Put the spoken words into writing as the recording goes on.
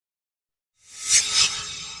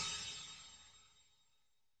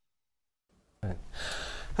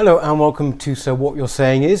Hello and welcome to So What You're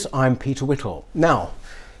Saying Is. I'm Peter Whittle. Now,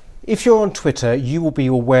 if you're on Twitter, you will be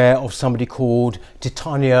aware of somebody called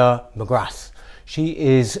TITANIA McGRATH. She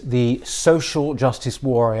is the social justice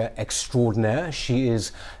warrior extraordinaire. She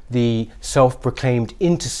is the self-proclaimed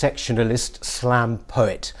intersectionalist slam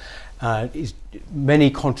poet. Many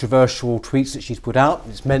controversial tweets that she's put out.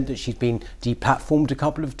 It's meant that she's been deplatformed a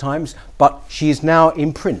couple of times, but she is now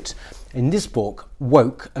in print. In this book,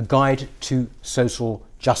 Woke, A Guide to Social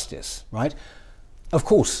Justice, right? Of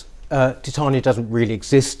course, Titania doesn't really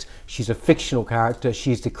exist. She's a fictional character.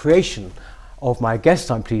 She's the creation of my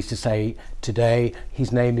guest, I'm pleased to say today.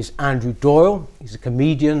 His name is Andrew Doyle. He's a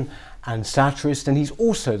comedian and satirist, and he's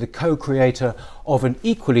also the co-creator of an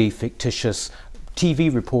equally fictitious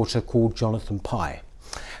TV reporter called Jonathan Pye.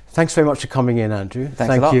 Thanks very much for coming in, Andrew.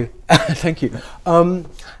 Thank you. Thank you.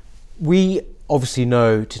 We obviously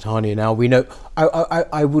know Titania now. We know.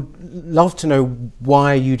 I would love to know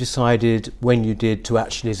why you decided, when you did, to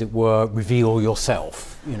actually, as it were, reveal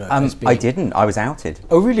yourself. You know, as being... I didn't. I was outed.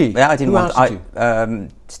 Oh, really? Yeah, I didn't. Who outed you?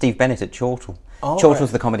 Steve Bennett at Chortle. Oh, Chortle's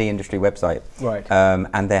right. the comedy industry website. Right.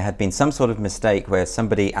 And there had been some sort of mistake where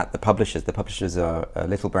somebody at the publishers are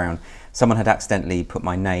Little Brown, someone had accidentally put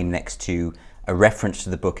my name next to a reference to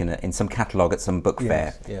the book in some catalogue at some book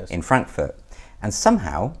fair in Frankfurt. And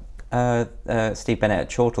somehow Steve Bennett at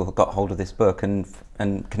Chortle got hold of this book and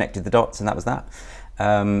connected the dots, and that was that.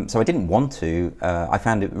 So I didn't want to. I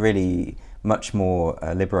found it really much more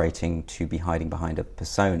liberating to be hiding behind a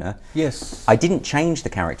persona. Yes. I didn't change the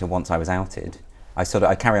character once I was outed.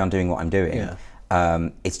 I carry on doing what I'm doing. Yeah.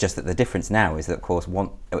 It's just that the difference now is that, of course,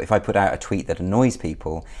 if I put out a tweet that annoys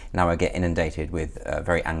people, now I get inundated with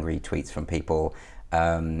very angry tweets from people,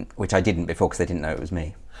 which I didn't before because they didn't know it was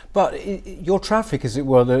me. But your traffic, as it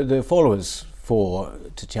were, the followers for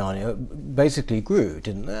Titania basically grew,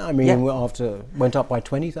 didn't they? I mean, went up by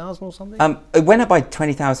 20,000 or something? It went up by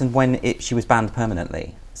 20,000 when she was banned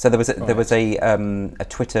permanently. So there was a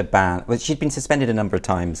Twitter ban. Well, she'd been suspended a number of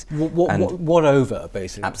times. What over,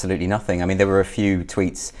 basically? Absolutely nothing. I mean, there were a few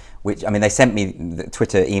tweets which, I mean, they sent me,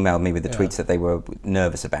 Twitter emailed me with the tweets that they were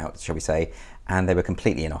nervous about, shall we say, and they were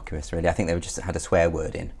completely innocuous, really. I think they just had a swear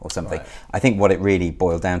word in or something. Right. I think what it really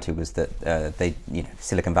boiled down to was that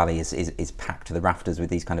Silicon Valley is packed to the rafters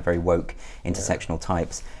with these kind of very woke intersectional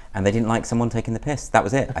types, and they didn't like someone taking the piss. That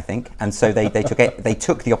was it, I think. And so they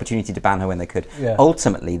took the opportunity to ban her when they could. Yeah.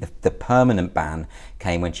 Ultimately, the permanent ban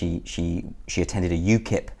came when she attended a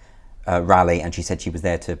UKIP rally, and she said she was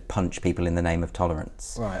there to punch people in the name of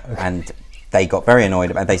tolerance. Right. Okay. And they got very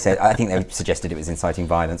annoyed. They said, I think they suggested it was inciting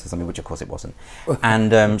violence or something, which of course it wasn't.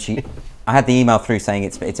 And I had the email through saying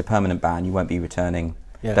it's a permanent ban. You won't be returning.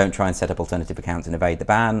 Yeah. Don't try and set up alternative accounts and evade the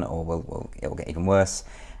ban, or it will get even worse.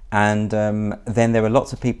 And then there were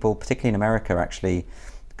lots of people, particularly in America, actually,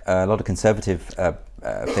 a lot of conservative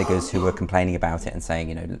figures who were complaining about it and saying,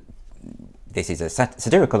 you know, this is a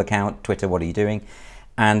satirical account. Twitter, what are you doing?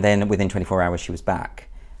 And then within 24 hours, she was back.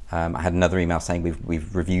 I had another email saying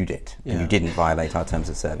we've reviewed it and you didn't violate our terms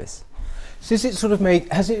of service. So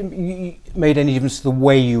has it made any difference to the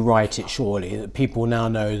way you write it, surely, that people now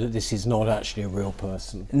know that this is not actually a real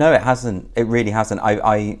person? No, it hasn't. It really hasn't.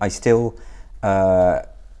 I still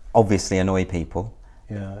obviously annoy people.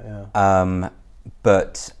 Yeah.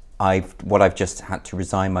 But what I've just had to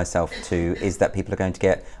resign myself to is that people are going to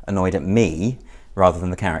get annoyed at me rather than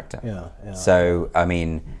the character. Yeah. So, I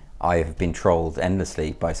mean, I have been trolled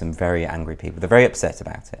endlessly by some very angry people. They're very upset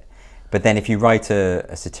about it. But then if you write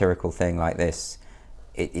a satirical thing like this,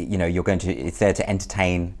 it's there to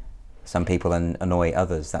entertain some people and annoy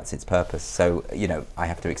others. That's its purpose. So, I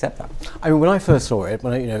have to accept that. I mean, when I first saw it,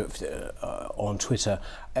 on Twitter,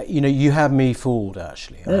 you had me fooled,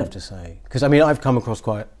 actually, I have to say. Because, I mean, I've come across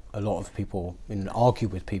quite a lot of people and argue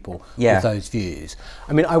with people with those views.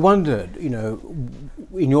 I mean, I wondered, in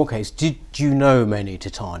your case, did you know many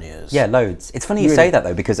Titanias? Yeah, loads. It's funny you say that,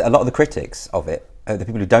 though, because a lot of the critics of it, the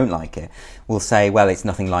people who don't like it, will say, well, it's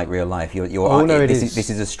nothing like real life. This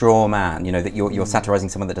is a straw man, that you're satirising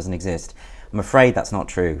someone that doesn't exist. I'm afraid that's not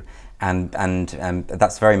true. And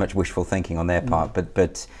that's very much wishful thinking on their part.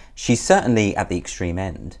 But she's certainly at the extreme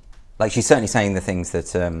end. Like, she's certainly saying the things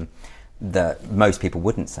that most people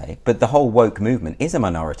wouldn't say. But the whole woke movement is a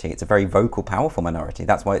minority. It's a very vocal, powerful minority.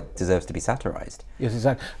 That's why it deserves to be satirised. Yes,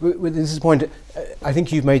 exactly. This is a point, I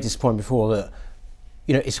think you've made this point before, that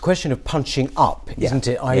it's a question of punching up, isn't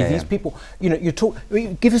it? These people,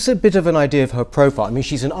 give us a bit of an idea of her profile. I mean,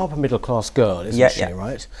 she's an upper middle class girl, isn't she,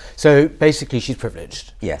 right? So basically she's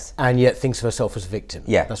privileged. Yes. And yet thinks of herself as a victim.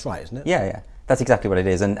 Yeah. That's right, isn't it? Yeah. That's exactly what it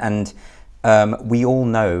is. And we all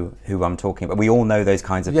know who I'm talking about. We all know those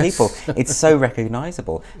kinds of people. It's so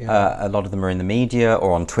recognisable. A lot of them are in the media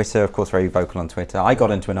or on Twitter, of course, very vocal on Twitter. I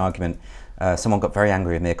got into an argument. Someone got very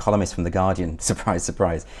angry with me, a columnist from The Guardian, surprise,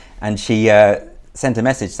 surprise. And she sent a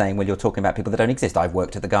message saying, well, you're talking about people that don't exist. I've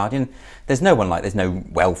worked at The Guardian. There's no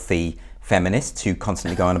wealthy feminists who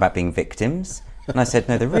constantly go on about being victims. And I said,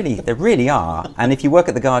 no, there really are. And if you work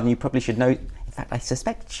at The Guardian, you probably should know. In fact, I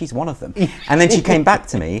suspect she's one of them. And then she came back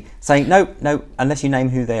to me saying, no, unless you name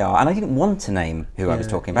who they are. And I didn't want to name who I was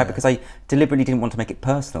talking about because I deliberately didn't want to make it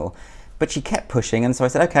personal. But she kept pushing, and so I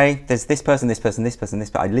said, okay, there's this person, this person, this person,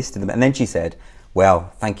 this person. I listed them, and then she said,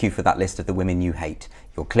 well, thank you for that list of the women you hate.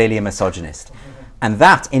 You're clearly a misogynist. And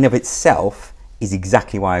that, in of itself, is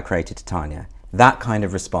exactly why I created Titania. That kind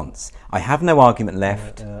of response. I have no argument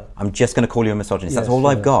left. I'm just going to call you a misogynist. That's all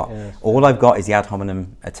I've got. All I've got is the ad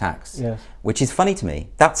hominem attacks, which is funny to me.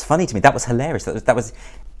 That's funny to me. That was hilarious. That was,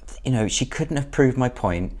 you know, she couldn't have proved my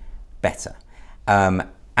point better.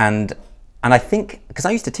 And I think, because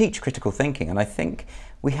I used to teach critical thinking, and I think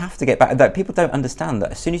we have to get back, that people don't understand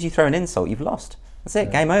that as soon as you throw an insult, you've lost. That's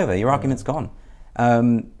it, game over, your argument's gone.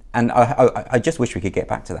 And I just wish we could get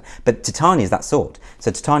back to that. But Titania is that sort. So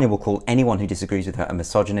Titania will call anyone who disagrees with her a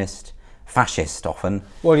misogynist, fascist often,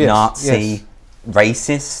 Nazi,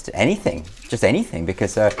 racist, anything, just anything,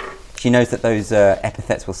 because she knows that those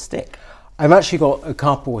epithets will stick. I've actually got a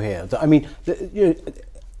couple here. I mean, you know,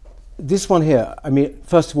 this one here, I mean,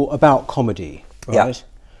 first of all, about comedy, right?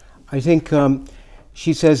 Yeah. I think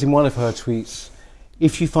she says in one of her tweets,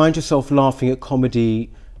 if you find yourself laughing at comedy,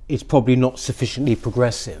 it's probably not sufficiently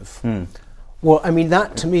progressive. Well, I mean,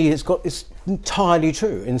 that to me it's entirely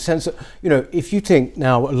true in the sense that, you know, if you think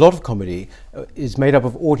now a lot of comedy is made up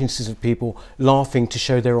of audiences of people laughing to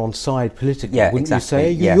show they're on side politically, wouldn't you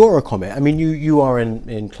say? You're a comic. I mean, you are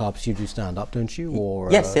in clubs, you do stand up, don't you?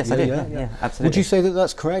 Or yes, I do. Yeah, absolutely. Would you say that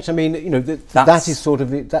that's correct? I mean, you know, that is sort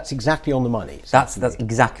of that's exactly on the money. That's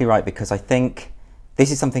exactly right, because I think this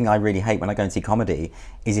is something I really hate when I go and see comedy,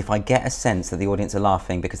 is if I get a sense that the audience are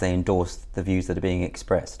laughing because they endorse the views that are being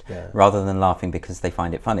expressed, rather than laughing because they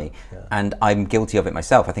find it funny. And I'm guilty of it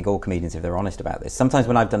myself. I think all comedians, if they're honest about this. Sometimes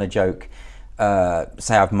when I've done a joke,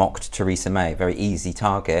 say I've mocked Theresa May, very easy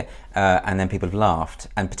target, and then people have laughed.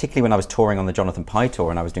 And particularly when I was touring on the Jonathan Pye tour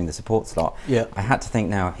and I was doing the support slot, I had to think,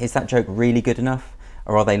 now, is that joke really good enough?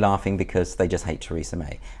 Or are they laughing because they just hate Theresa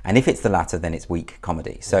May? And if it's the latter, then it's weak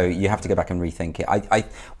comedy. So you have to go back and rethink it.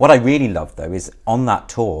 What I really loved, though, is on that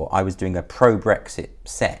tour, I was doing a pro-Brexit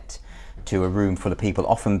set to a room full of people,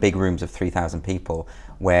 often big rooms of 3,000 people,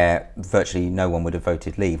 where virtually no one would have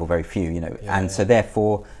voted leave, or very few, you know. So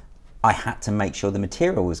therefore, I had to make sure the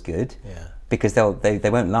material was good, because they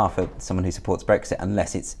won't laugh at someone who supports Brexit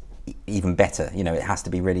unless it's even better. You know, it has to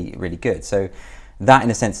be really, really good. So that,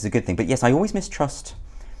 in a sense, is a good thing. But yes, I always mistrust.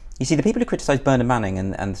 You see, the people who criticise Bernard Manning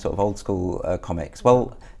and sort of old school comics,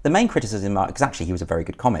 well, the main criticism, because actually he was a very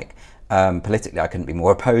good comic. Politically, I couldn't be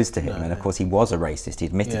more opposed to him. And of course, he was a racist. He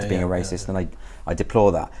admitted to being a racist, and I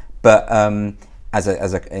deplore that. But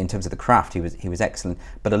in terms of the craft, he was excellent.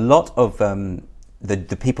 But a lot of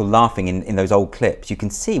the people laughing in those old clips, you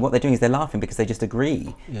can see what they're doing is they're laughing because they just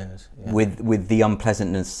agree with the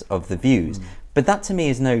unpleasantness of the views. But that, to me,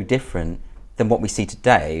 is no different than what we see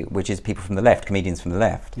today, which is people from the left, comedians from the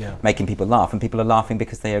left, making people laugh, and people are laughing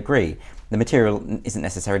because they agree. The material isn't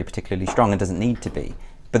necessarily particularly strong and doesn't need to be.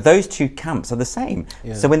 But those two camps are the same.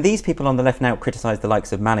 So when these people on the left now criticise the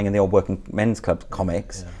likes of Manning and the old Working Men's Club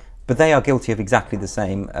comics, but they are guilty of exactly the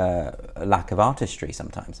same lack of artistry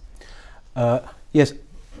sometimes. Yes,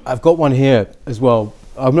 I've got one here as well.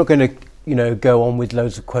 I'm not going to, you know, go on with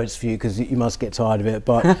loads of quotes for you because you must get tired of it.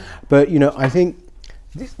 But, but you know, I think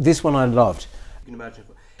this one I loved. You can imagine.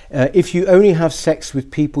 If you only have sex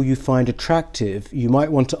with people you find attractive, you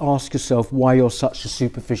might want to ask yourself why you're such a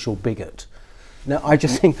superficial bigot. Now, I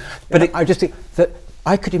just think, I just think that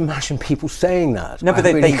I could imagine people saying that. No, but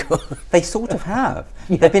they sort of have.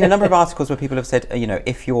 There have been a number of articles where people have said, you know,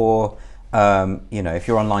 if you're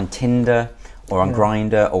online Tinder or on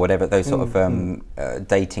Grindr or whatever, those sort of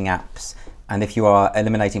dating apps, and if you are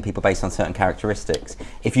eliminating people based on certain characteristics,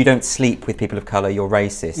 if you don't sleep with people of colour, you're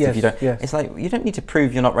racist. If you don't, it's like, you don't need to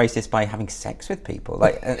prove you're not racist by having sex with people.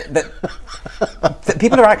 Like that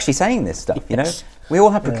people are actually saying this stuff. You know, we all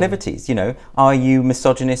have proclivities. You know, are you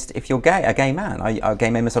misogynist if you're gay? A gay man? Are gay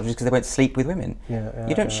men misogynist because they won't sleep with women?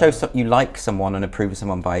 You don't show you like someone and approve of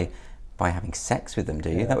someone by having sex with them, do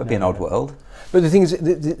you? That would be an odd world. But the thing is,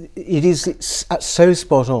 it is so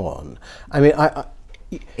spot on. I mean,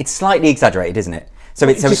 it's slightly exaggerated, isn't it? So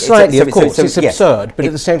it's slightly, of course, it's absurd, but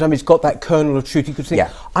at the same time, it's got that kernel of truth. You could think,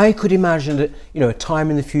 I could imagine that, a time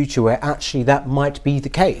in the future where actually that might be the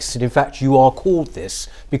case, and in fact, you are called this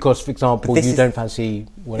because, for example, you don't fancy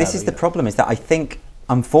whatever. This is the problem, is that I think,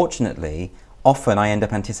 unfortunately, often I end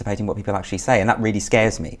up anticipating what people actually say, and that really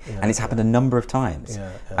scares me. And it's happened a number of times.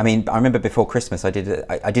 I mean, I remember before Christmas, at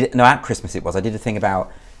Christmas it was, I did a thing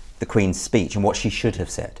about the Queen's speech and what she should have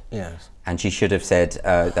said. Yes. And she should have said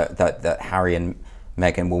that Harry and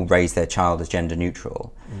Meghan will raise their child as gender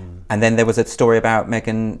neutral. And then there was a story about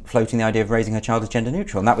Meghan floating the idea of raising her child as gender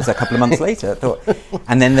neutral, and that was a couple of months later, I thought.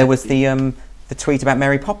 And then there was the tweet about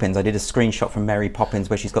Mary Poppins. I did a screenshot from Mary Poppins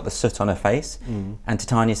where she's got the soot on her face, and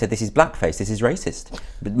Titania said, this is blackface, this is racist.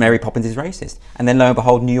 But Mary Poppins is racist. And then lo and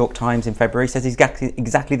behold, New York Times in February says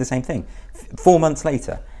exactly the same thing. 4 months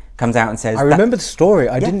later, comes out and says... I remember the story.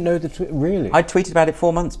 I didn't know really. I tweeted about it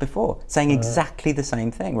 4 months before, saying exactly the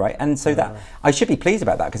same thing, right? And so that I should be pleased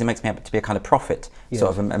about that, because it makes me out to be a kind of prophet,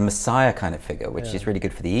 sort of a messiah kind of figure, which is really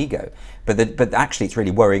good for the ego. But actually, it's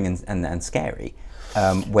really worrying and scary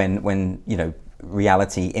when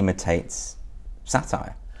reality imitates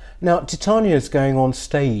satire. Now, Titania's going on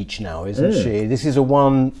stage now, isn't she? This is a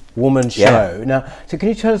one-woman show. Now, so can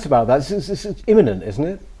you tell us about that? This is imminent, isn't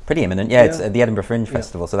it? Pretty imminent, it's at the Edinburgh Fringe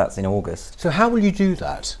Festival, so that's in August. So how will you do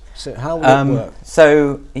that? So how will it work?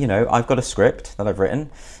 So, I've got a script that I've written,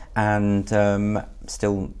 and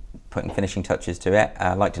still putting finishing touches to it.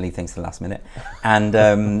 I like to leave things to the last minute.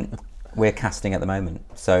 And we're casting at the moment,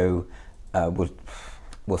 so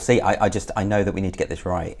we'll see. I know that we need to get this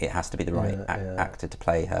right. It has to be the right actor to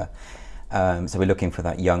play her. So we're looking for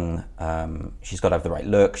that young, she's got to have the right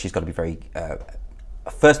look, she's got to be very...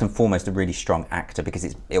 first and foremost, a really strong actor, because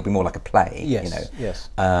it'll be more like a play. Yes.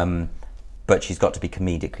 But she's got to be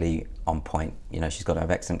comedically on point. She's got to have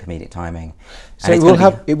excellent comedic timing. So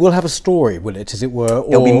it will have a story, will it, as it were?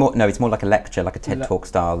 Or it'll be more. No, it's more like a lecture, like a TED Talk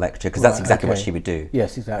style lecture, because that's exactly what she would do.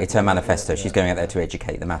 Yes, exactly. It's her manifesto. She's going out there to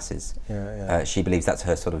educate the masses. She believes that's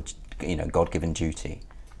her sort of God-given duty.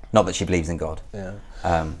 Not that she believes in God.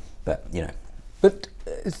 But But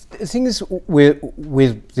the thing is,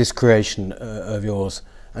 with this creation of yours,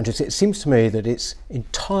 Andrew, it seems to me that it's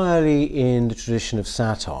entirely in the tradition of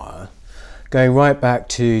satire, going right back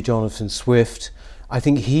to Jonathan Swift. I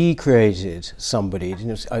think he created somebody,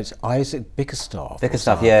 it's Isaac Bickerstaff.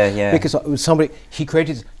 Bickerstaff, yeah. Bickerstaff was somebody he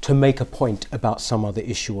created to make a point about some other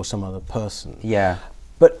issue or some other person. Yeah.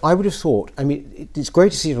 But I would have thought, I mean, it's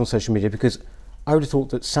great to see it on social media, because I would have thought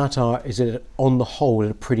that satire is, on the whole,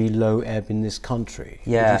 at a pretty low ebb in this country.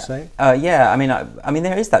 Yeah. Would you say? Yeah. I mean,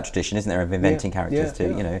 there is that tradition, isn't there, of inventing characters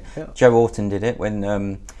too. Joe Orton did it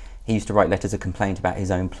when he used to write letters of complaint about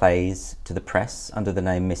his own plays to the press under the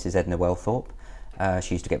name Mrs. Edna Wellthorpe.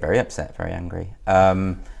 She used to get very upset, very angry.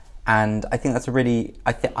 And I think that's a really...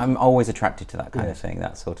 I'm always attracted to that kind of thing,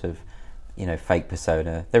 that sort of, fake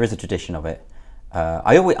persona. There is a tradition of it.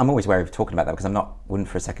 I'm always wary of talking about that, because wouldn't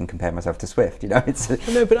for a second compare myself to Swift. No,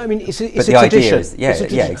 but I mean, it's a tradition. Idea is,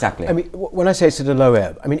 yeah, exactly. I mean, when I say it's at a low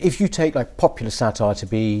ebb, I mean, if you take like popular satire to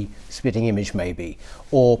be Spitting Image, maybe,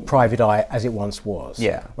 or Private Eye as it once was.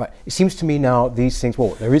 Yeah. Right. It seems to me now these things.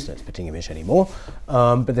 Well, there is no Spitting Image anymore,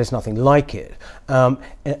 but there's nothing like it. And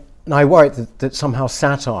I worry that somehow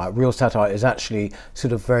satire, real satire, is actually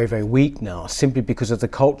sort of very, very weak now, simply because of the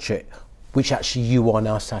culture which actually you are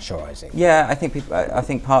now satirising. Yeah, I think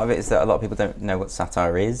part of it is that a lot of people don't know what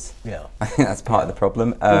satire is. Yeah. I think that's part of the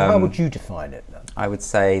problem. Well, how would you define it then? I would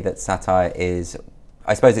say that satire is,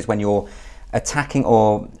 I suppose it's when you're attacking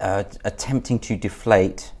or attempting to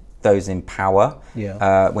deflate those in power.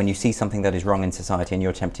 Yeah. When you see something that is wrong in society and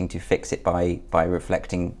you're attempting to fix it by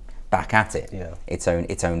reflecting back at it, its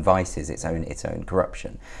own vices, its own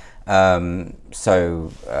corruption. For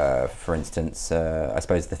instance, I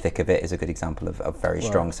suppose The Thick of It is a good example of very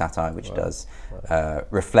strong satire, which does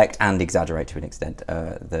reflect and exaggerate to an extent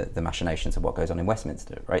the machinations of what goes on in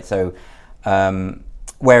Westminster, right? So,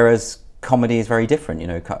 whereas comedy is very different,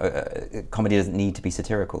 comedy doesn't need to be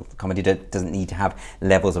satirical. Comedy doesn't need to have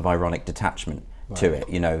levels of ironic detachment to it,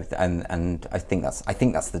 and I think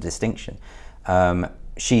that's the distinction.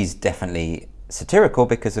 She's definitely satirical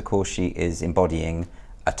because, of course, she is embodying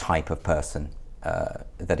a type of person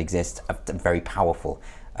that exists, a very powerful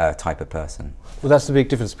type of person. Well, that's the big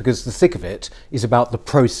difference, because The Thick of It is about the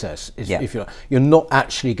process. If you're not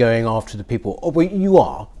actually going after the people. Oh, well, you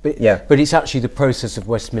are, but it's actually the process of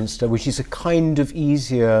Westminster, which is a kind of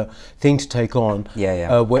easier thing to take on.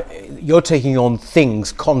 Where you're taking on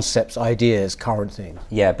things, concepts, ideas, current things.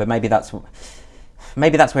 Yeah, but maybe that's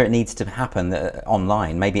maybe that's where it needs to happen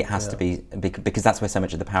online. Maybe it has to be, because that's where so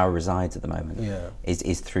much of the power resides at the moment.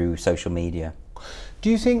 Is through social media. Do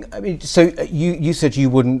you think? I mean, so you said you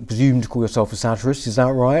wouldn't presume to call yourself a satirist. Is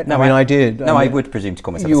that right? No, I mean, I did. No, I would presume to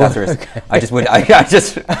call myself a satirist. Okay. I just would.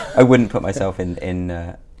 I wouldn't put myself in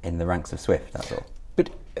the ranks of Swift. That's all. But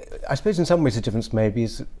I suppose in some ways the difference maybe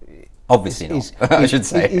is obviously not. I should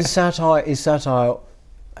say is satire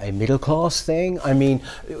a middle class thing? I mean,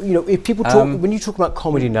 you know, if people talk when you talk about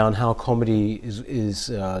comedy now and how comedy is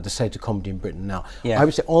the state of comedy in Britain now, I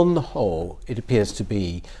would say on the whole it appears to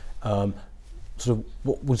be. Sort of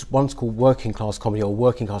what was once called working class comedy, or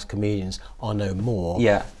working class comedians are no more.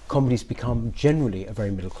 Comedy's become generally a very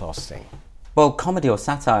middle class thing. Well, comedy or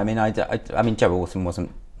satire. I mean, Joe Walton wasn't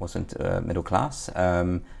middle class.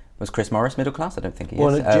 Was Chris Morris middle class? I don't think he is.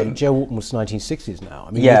 Well, Joe Walton was 1960s now.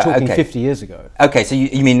 I mean, you're talking 50 years ago. Okay, so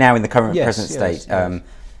you mean now in the current present state? Yes.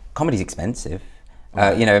 Comedy's expensive.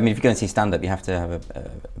 Right. You know, I mean, if you go and see stand up, you have to have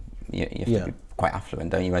you have to be quite affluent,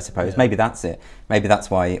 don't you, I suppose? Maybe that's it. Maybe that's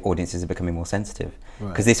why audiences are becoming more sensitive.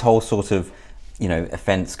 Because this whole sort of, you know,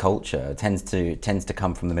 offence culture tends to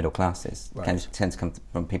come from the middle classes. Tends to come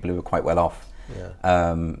from people who are quite well off.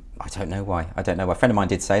 I don't know why. A friend of mine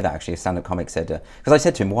did say that, actually. A stand-up comic said, because I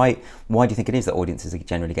said to him, why do you think it is that audiences are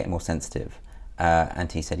generally getting more sensitive?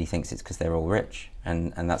 And he said he thinks it's because they're all rich,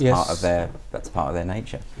 and that's part of their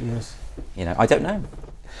nature. Yes. You know, I don't know.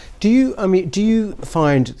 Do you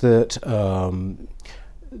find that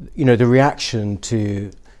you know, the reaction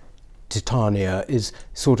to Titania is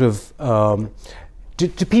sort of do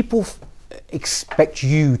people expect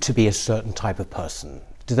you to be a certain type of person?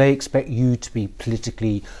 Do they expect you to be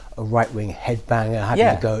politically a right-wing headbanger,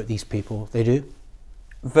 having to go at these people? They do?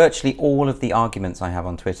 Virtually all of the arguments I have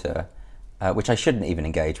on Twitter, which I shouldn't even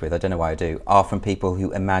engage with, I don't know why I do, are from people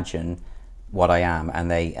who imagine what I am, and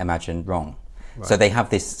they imagine wrong. Right. So they have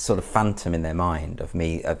this sort of phantom in their mind of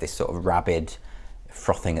me, of this sort of rabid,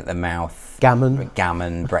 frothing at the mouth, gammon,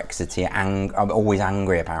 Brexiteer, I'm always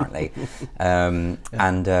angry apparently, and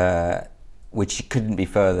which couldn't be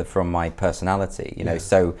further from my personality, you know.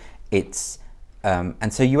 So it's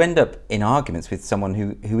and so you end up in arguments with someone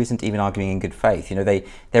who isn't even arguing in good faith. You know,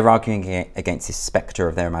 they're arguing against this spectre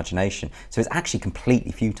of their imagination. So it's actually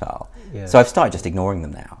completely futile. So I've started just ignoring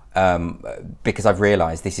them now, because I've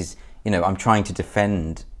realised this is, you know, I'm trying to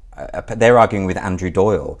defend. They're arguing with Andrew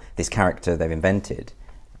Doyle, this character they've invented,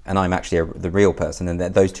 and I'm actually the real person, and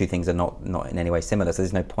those two things are not in any way similar. So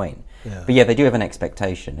there's no point. But yeah, they do have an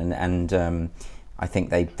expectation, and I think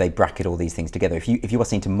they bracket all these things together. If you are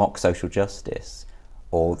seen to mock social justice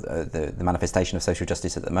or the manifestation of social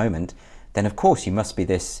justice at the moment, then of course you must be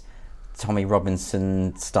this Tommy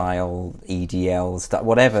Robinson style EDL style,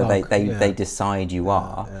 whatever they decide you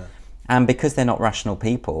are. And because they're not rational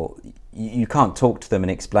people, you can't talk to them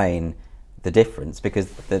and explain the difference,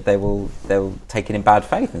 because they'll take it in bad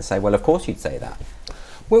faith and say, well, of course you'd say that.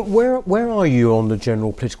 Well, where are you on the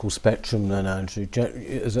general political spectrum then, Andrew?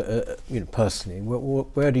 As you know, personally,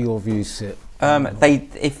 where do your views sit?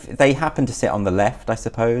 If they happen to sit on the left, I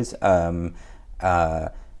suppose. But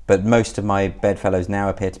most of my bedfellows now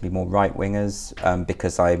appear to be more right wingers,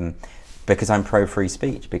 because I'm pro free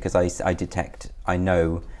speech, because I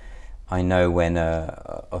know when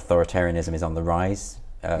authoritarianism is on the rise.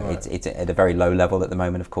 It's at a very low level at the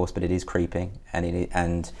moment, of course, but it is creeping,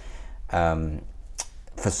 and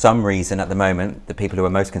for some reason at the moment, the people who are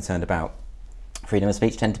most concerned about freedom of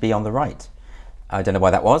speech tend to be on the right. I don't know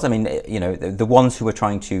why that was. I mean, you know, the ones who are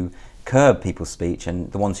trying to curb people's speech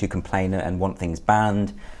and the ones who complain and want things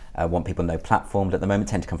banned, want people no platformed at the moment,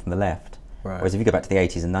 tend to come from the left. Whereas if you go back to the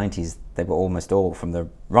 80s and 90s, they were almost all from the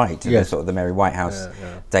right. The sort of the Mary Whitehouse,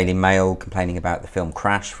 Daily Mail complaining about the film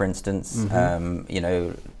Crash, for instance. You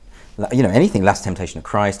know, anything, Last Temptation of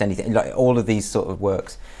Christ, anything, like all of these sort of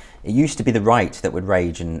works. It used to be the right that would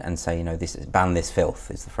rage and say, you know, ban this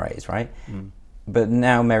filth is the phrase, right? But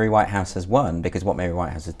now Mary Whitehouse has won, because what Mary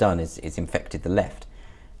Whitehouse has done is infected the left,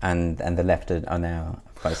 and the left are now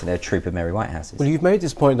basically a troop of Mary Whitehouses. Well, you've made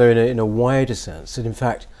this point though in a wider sense, that in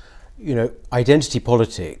fact, you know, identity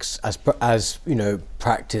politics, as you know,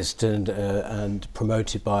 practiced and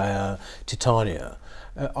promoted by Titania,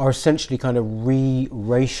 are essentially kind of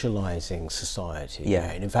re-racializing society.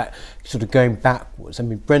 And in fact, sort of going backwards. I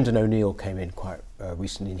mean, Brendan O'Neill came in quite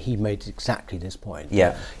recently, and he made exactly this point.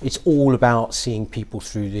 It's all about seeing people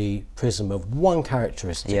through the prism of one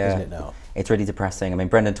characteristic, isn't it now? It's really depressing. I mean,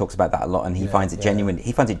 Brendan talks about that a lot, and he finds it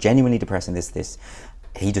genuinely depressing.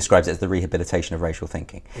 He describes it as the rehabilitation of racial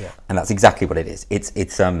thinking, and that's exactly what it is.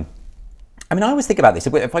 It's I mean, I always think about this.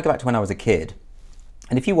 If I go back to when I was a kid,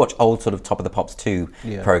 And if you watch old sort of Top of the Pops 2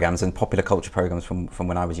 programs and popular culture programs from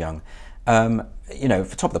when I was young, you know,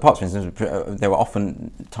 for Top of the Pops, for instance, there were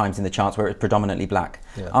often times in the charts where it was predominantly black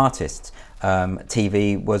artists.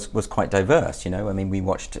 TV was quite diverse, you know. I mean, we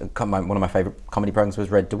watched one of my favourite comedy programs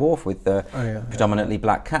was Red Dwarf with predominantly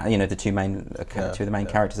black you know, the two of the main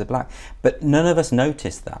characters are black. But none of us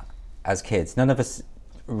noticed that as kids. None of us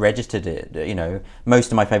registered it. You know,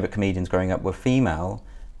 most of my favourite comedians growing up were female,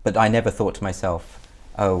 but I never thought to myself,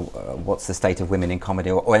 oh, what's the state of women in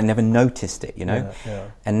comedy? Or I never noticed it, you know?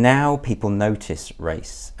 And now people notice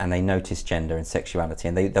race and they notice gender and sexuality,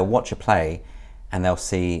 and they'll watch a play and they'll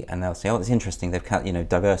see, oh, it's interesting, they've cut, you know,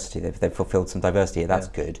 diversity, they've fulfilled some diversity here, that's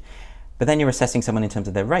good. But then you're assessing someone in terms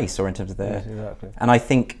of their race or in terms of their... And I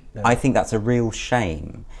think that's a real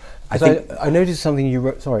shame. I noticed something you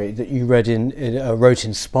wrote, that you read wrote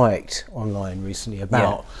in Spiked online recently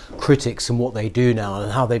about critics and what they do now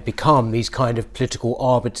and how they become these kind of political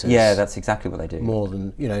arbiters. Yeah, that's exactly what they do. More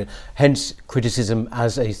than, you know, hence criticism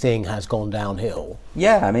as a thing has gone downhill.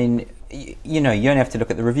 Yeah, I mean, you know, you only have to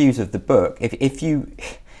look at the reviews of the book. If you,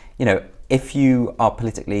 you know, if you are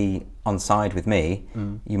politically on side with me,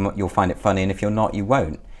 you'll find it funny, and if you're not, you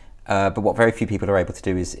won't. But what very few people are able to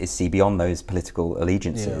do is see beyond those political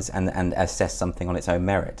allegiances and assess something on its own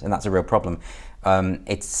merit, and that's a real problem.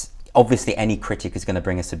 It's obviously any critic is going to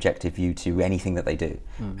bring a subjective view to anything that they do,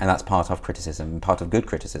 and that's part of criticism, part of good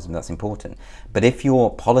criticism. That's important. But if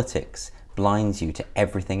your politics blinds you to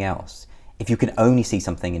everything else, if you can only see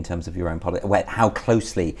something in terms of your own how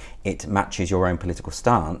closely it matches your own political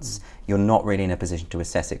stance, you're not really in a position to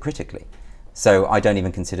assess it critically. So I don't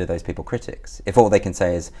even consider those people critics. If all they can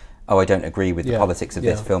say is, oh, I don't agree with the politics of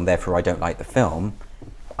this film, therefore I don't like the film,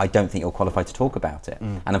 I don't think you're qualified to talk about it.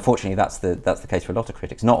 And unfortunately, that's the case for a lot of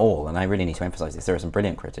critics. Not all, and I really need to emphasise this. There are some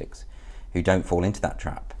brilliant critics who don't fall into that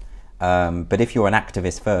trap. But if you're an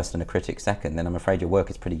activist first and a critic second, then I'm afraid your work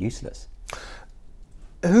is pretty useless.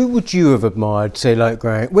 Who would you have admired, say, like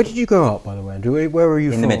growing... Where did you grow up, by the way, Andrew? Where were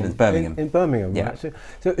you from? In the Midlands, Birmingham. In Birmingham, right.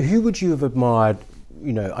 So who would you have admired,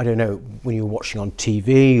 you know, I don't know, when you were watching on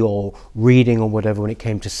TV or reading or whatever, when it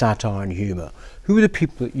came to satire and humour? Who were the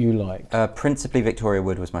people that you liked? Principally Victoria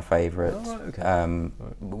Wood was my favourite,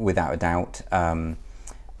 without a doubt.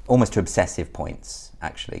 Almost to obsessive points,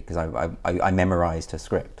 actually, because I memorised her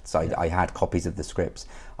script. So I had copies of the scripts.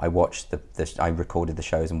 I watched I recorded the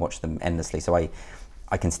shows and watched them endlessly. So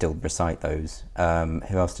I can still recite those.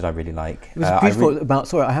 Who else did I really like? It was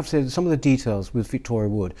beautiful I have to say, some of the details with Victoria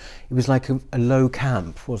Wood, it was like a low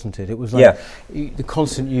camp, wasn't it? It was like the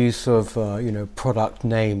constant use of, you know, product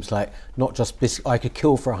names, like not just I could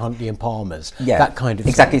kill for a Huntley and Palmer's, that kind of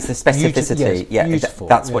Exactly, thing. It's the specificity. Beautiful.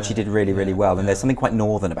 That's what she did really, really well. And there's something quite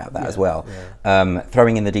northern about that as well.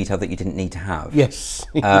 Throwing in the detail that you didn't need to have. Yes.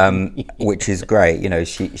 Which is great. You know,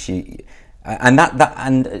 and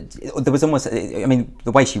there was almost, I mean,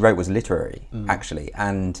 the way she wrote was literary, actually,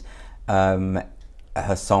 and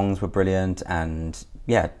her songs were brilliant, and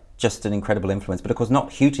just an incredible influence, but of course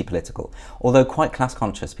not hugely political, although quite class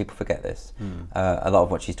conscious. People forget this. A lot of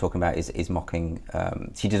what she's talking about is mocking.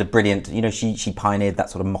 She did a brilliant, you know, she pioneered that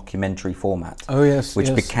sort of mockumentary format,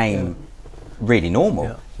 which became really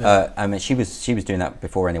normal. I mean, she was doing that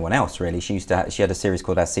before anyone else, really. She had a series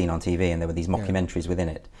called As Seen on TV, and there were these mockumentaries within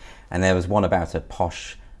it. And there was one about a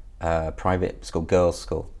posh private school, girls'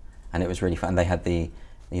 school, and it was really fun. They had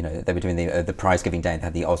you know, they were doing the prize giving day. They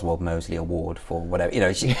had the Oswald Mosley Award for whatever, you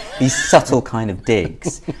know, these subtle kind of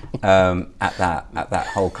digs at that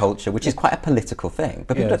whole culture, which is quite a political thing.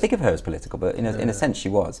 But people don't think of her as political, but in a sense she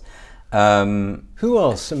was. Who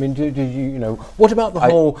else? I mean, did you know, what about the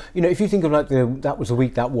whole, you know, if you think of like that was the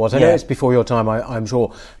week that was, I know it's before your time, I'm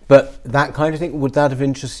sure, but that kind of thing, would that have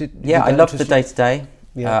interested? Yeah, I loved the day-to-day.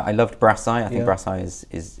 I loved Brass Eye. I think Brass Eye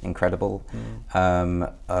is incredible.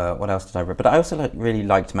 What else did I read? But I also really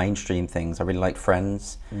liked mainstream things. I really liked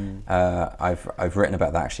Friends. I've written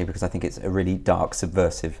about that actually because I think it's a really dark,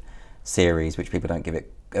 subversive series which people don't give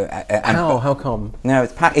it. How come? No,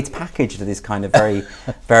 it's packaged as this kind of very,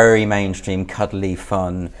 very mainstream, cuddly,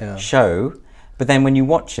 fun show. But then when you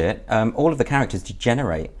watch it, all of the characters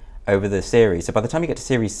degenerate over the series. So by the time you get to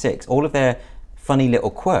series 6, all of their funny little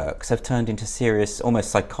quirks have turned into serious,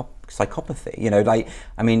 almost psychopathy. You know, like,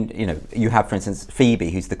 I mean, you know, you have, for instance, Phoebe,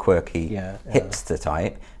 who's the quirky hipster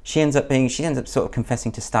type. She ends up sort of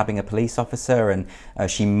confessing to stabbing a police officer, and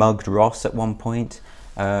she mugged Ross at one point.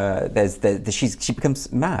 She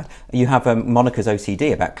becomes mad. You have Monica's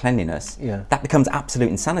OCD about cleanliness. That becomes absolute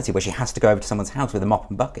insanity, where she has to go over to someone's house with a mop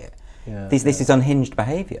and bucket. This is unhinged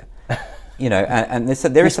behaviour. You know, and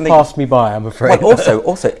there is something passed me by, I'm afraid. Well,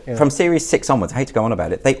 also from series 6 onwards, I hate to go on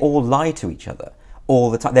about it, they all lie to each other. all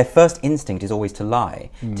the time. Their first instinct is always to lie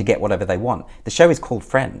to get whatever they want. The show is called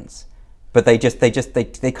Friends, but they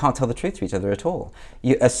can't tell the truth to each other at all.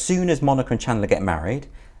 As soon as Monica and Chandler get married,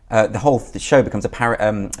 the show becomes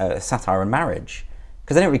a satire on marriage,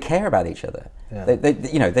 because they don't really care about each other. Yeah.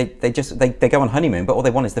 They go on honeymoon, but all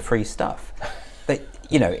they want is the free stuff.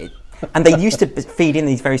 And they used to feed in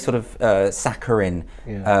these very sort of saccharine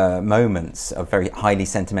moments, of very highly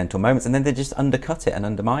sentimental moments, and then they just undercut it and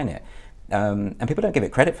undermine it. And people don't give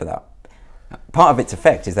it credit for that. Part of its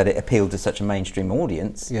effect is that it appealed to such a mainstream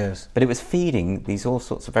audience, yes, but it was feeding these all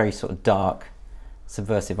sorts of very sort of dark,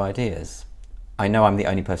 subversive ideas. I know I'm the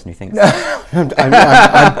only person who thinks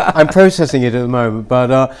that. I'm processing it at the moment,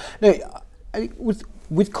 but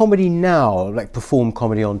with comedy now, like performed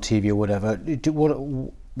comedy on TV or whatever,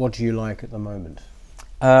 what do you like at the moment?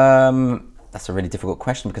 That's a really difficult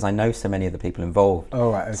question, because I know so many of the people involved.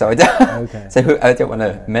 Oh, right. Okay. So I don't want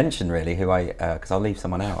to mention really who because I'll leave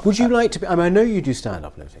someone out. Would you like to be? I mean, I know you do stand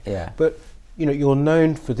up and everything. Yeah. But you're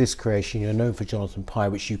known for this creation. You're known for Jonathan Pye,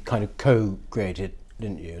 which you kind of co-created,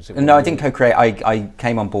 didn't you? No, I didn't co-create. I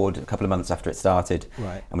came on board a couple of months after it started.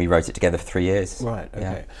 Right. And we wrote it together for 3 years. Right. Okay.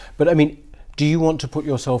 Yeah. But I mean, do you want to put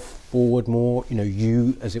yourself forward more?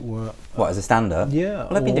 You, as it were. What, as a stand-up? Yeah.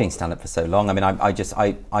 Well, I've been doing stand-up for so long. I mean,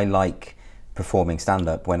 I like performing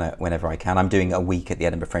stand-up whenever I can. I'm doing a week at the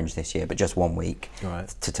Edinburgh Fringe this year, but just 1 week.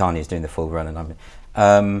 Right. Titania's doing the full run, and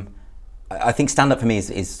I think stand-up for me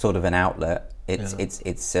is sort of an outlet.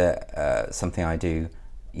 It's something I do,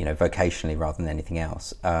 vocationally rather than anything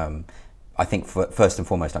else. I think first and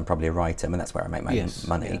foremost, I'm probably a writer. I mean, that's where I make my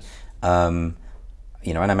money. Yes.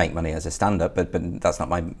 And I make money as a stand-up, but that's not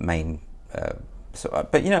my main.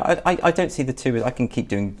 I don't see the two. I can keep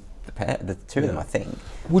doing the two of them, I think.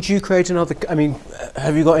 Would you create another? I mean,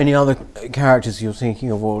 have you got any other characters you're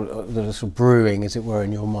thinking of, or that are sort of brewing, as it were,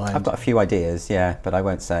 in your mind? I've got a few ideas, yeah, but I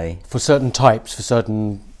won't say. For certain types, for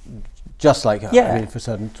certain, just like yeah. I mean, for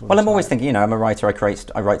certain. Well, I'm always thinking. I'm a writer.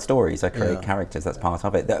 I write stories. I create characters. That's part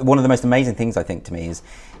of it. One of the most amazing things I think to me is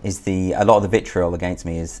a lot of the vitriol against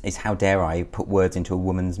me is how dare I put words into a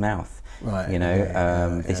woman's mouth. Right.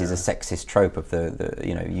 This is a sexist trope of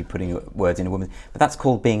you putting words in a woman. But that's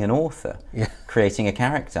called being an author, creating a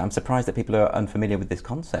character. I'm surprised that people are unfamiliar with this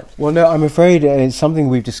concept. Well, no, I'm afraid it's something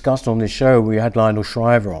we've discussed on this show. We had Lionel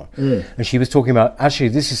Shriver on, and she was talking about, actually,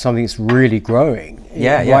 this is something that's really growing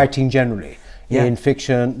in writing generally, in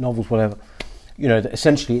fiction, novels, whatever.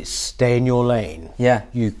 Essentially it's stay in your lane. Yeah.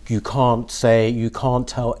 You can't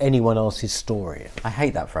tell anyone else's story. I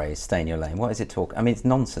hate that phrase, stay in your lane. What is it talk? I mean, it's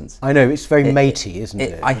nonsense. I know, it's very matey, isn't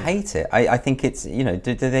it? I hate it. I think it's,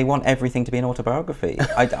 do they want everything to be an autobiography?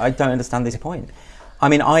 I don't understand this point. I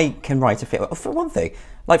mean, I can write for one thing,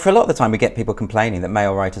 like for a lot of the time we get people complaining that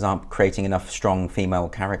male writers aren't creating enough strong female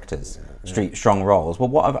characters, strong roles.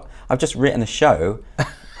 Well, I've just written a show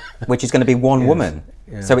which is going to be one woman.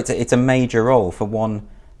 Yeah. So it's a major role for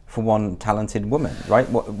one talented woman, right?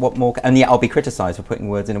 What more? And yet I'll be criticised for putting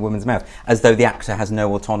words in a woman's mouth, as though the actor has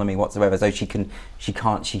no autonomy whatsoever, as though she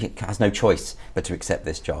has no choice but to accept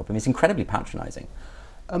this job. I mean, it's incredibly patronising.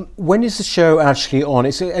 When is the show actually on?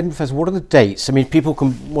 It's at Edinburgh Festival. What are the dates? I mean, people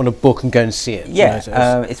can want to book and go and see it. Yeah,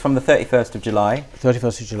 it's from the 31st of July.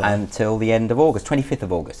 31st of July. Until the end of August, 25th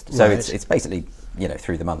of August. So it's basically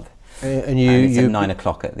through the month. And it's at 9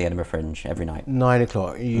 o'clock at the Edinburgh Fringe every night. 9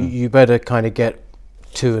 o'clock. You better kind of get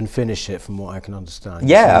to and finish it, from what I can understand.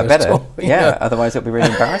 Yeah, I better. Otherwise it'll be really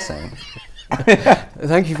embarrassing.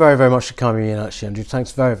 Thank you very, very much for coming in, actually, Andrew.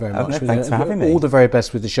 Thanks very, very much. No, thanks for having me. All the very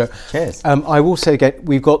best with the show. Cheers. I will say again,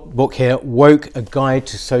 we've got the book here, Woke, A Guide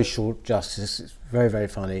to Social Justice. It's very, very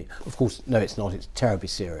funny. Of course, no, it's not. It's terribly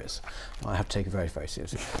serious. I have to take it very, very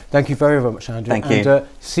seriously. Thank you very, very much, Andrew. Thank you. And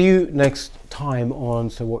see you next time on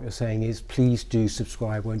So What You're Saying Is. Please do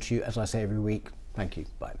subscribe, won't you? As I say every week. Thank you.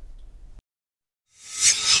 Bye.